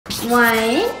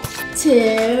1,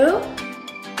 2.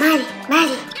 Maddie,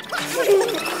 Maddie.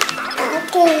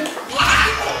 Okay.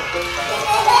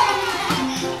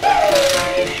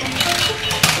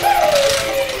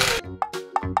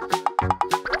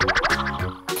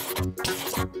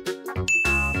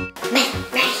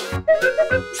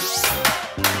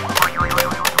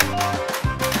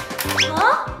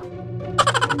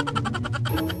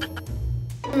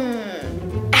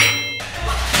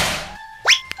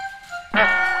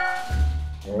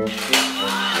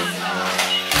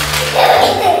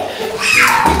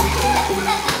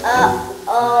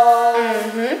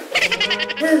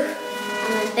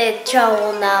 I'm in big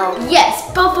trouble now. Yes,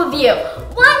 both of you.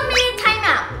 1 minute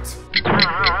timeout.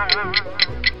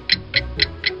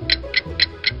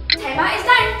 Timeout is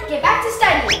done. Get back to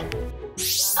studying.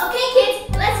 Okay, kids,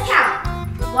 let's count.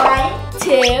 1, 2,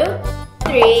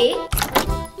 3.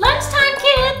 Lunchtime,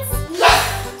 kids. Yes.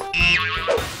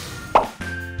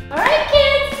 All right,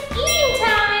 kids, eating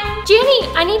time. Jannie,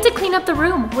 I need to clean up the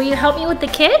room. Will you help me with the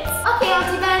kids? Okay,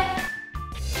 Auntie Beth.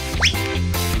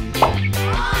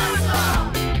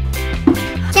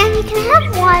 Jannie, can I have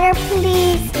water,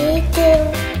 please? Me too.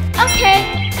 Okay.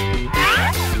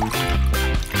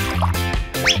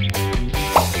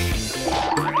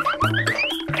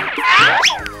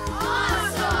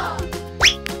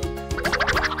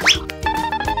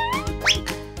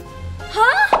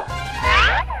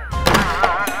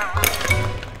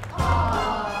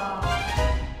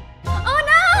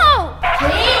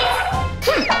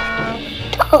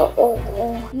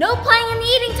 No playing in the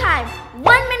eating time. 1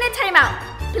 minute timeout,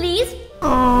 please.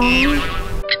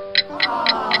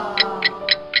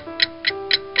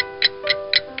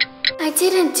 I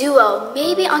didn't do well.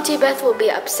 Maybe Auntie Beth will be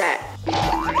upset.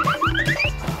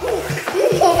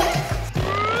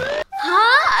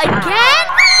 Huh? Again?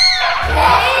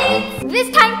 Okay. This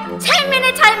time,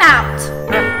 10-minute timeout.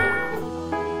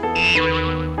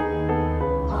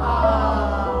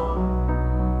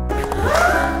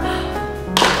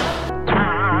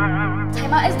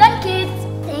 Timeout is done, kids.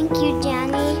 Thank you,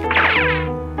 Jannie.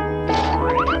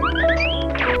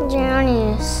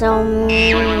 Jannie is so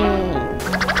mean.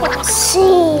 Let's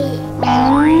see.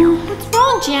 What's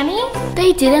wrong, Jannie?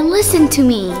 They didn't listen to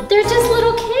me. They're just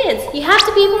little kids. You have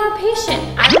to be more patient.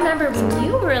 I remember when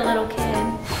you were a little kid.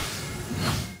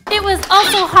 It was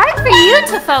also hard for you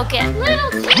to focus.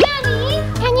 Little Jannie,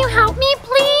 can you help me,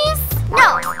 please?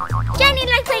 No, Jannie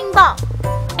likes playing ball.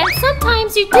 And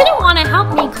sometimes you didn't want to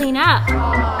help me clean up.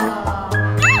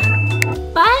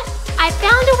 But I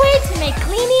found a way to make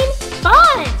cleaning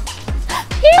fun.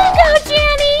 Here you go,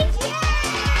 Jannie.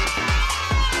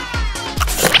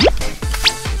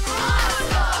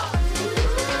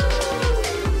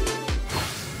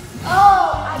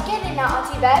 Oh, I get it now,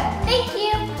 Auntie Beth. Thank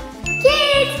you.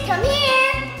 Kids, come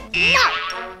here. No.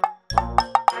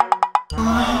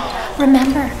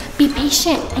 Remember, be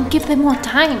patient and give them more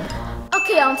time.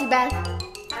 Okay, Auntie Beth.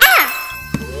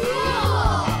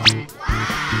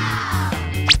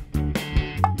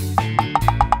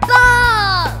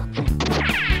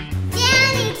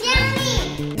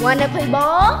 Wanna play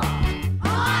ball?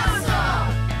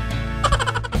 Awesome!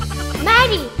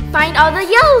 Maddie, find all the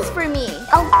yellows for me.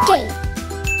 Okay.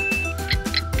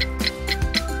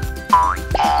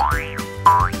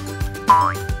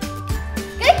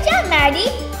 Good job,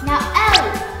 Maddie. Now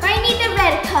Ellie, find me the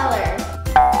red color.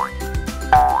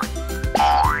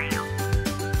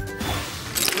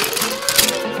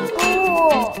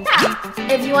 Cool. Now,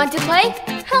 if you want to play,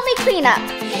 help me clean up.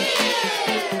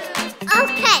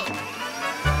 Okay.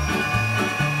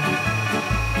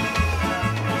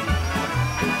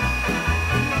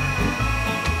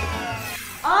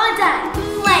 All done.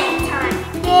 Playing time.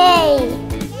 Yay.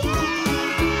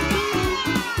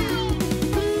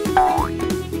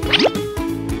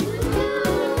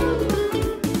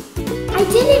 I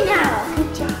did it now.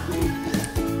 Good job.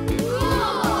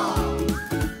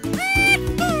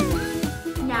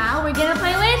 Now we're gonna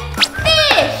play with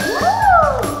fish.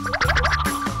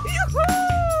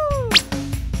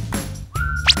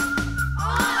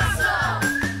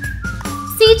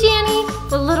 See, Jannie?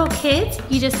 With little kids,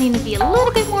 you just need to be a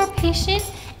little bit more patient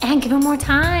and give them more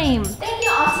time. Thank you,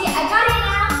 Auntie. I got it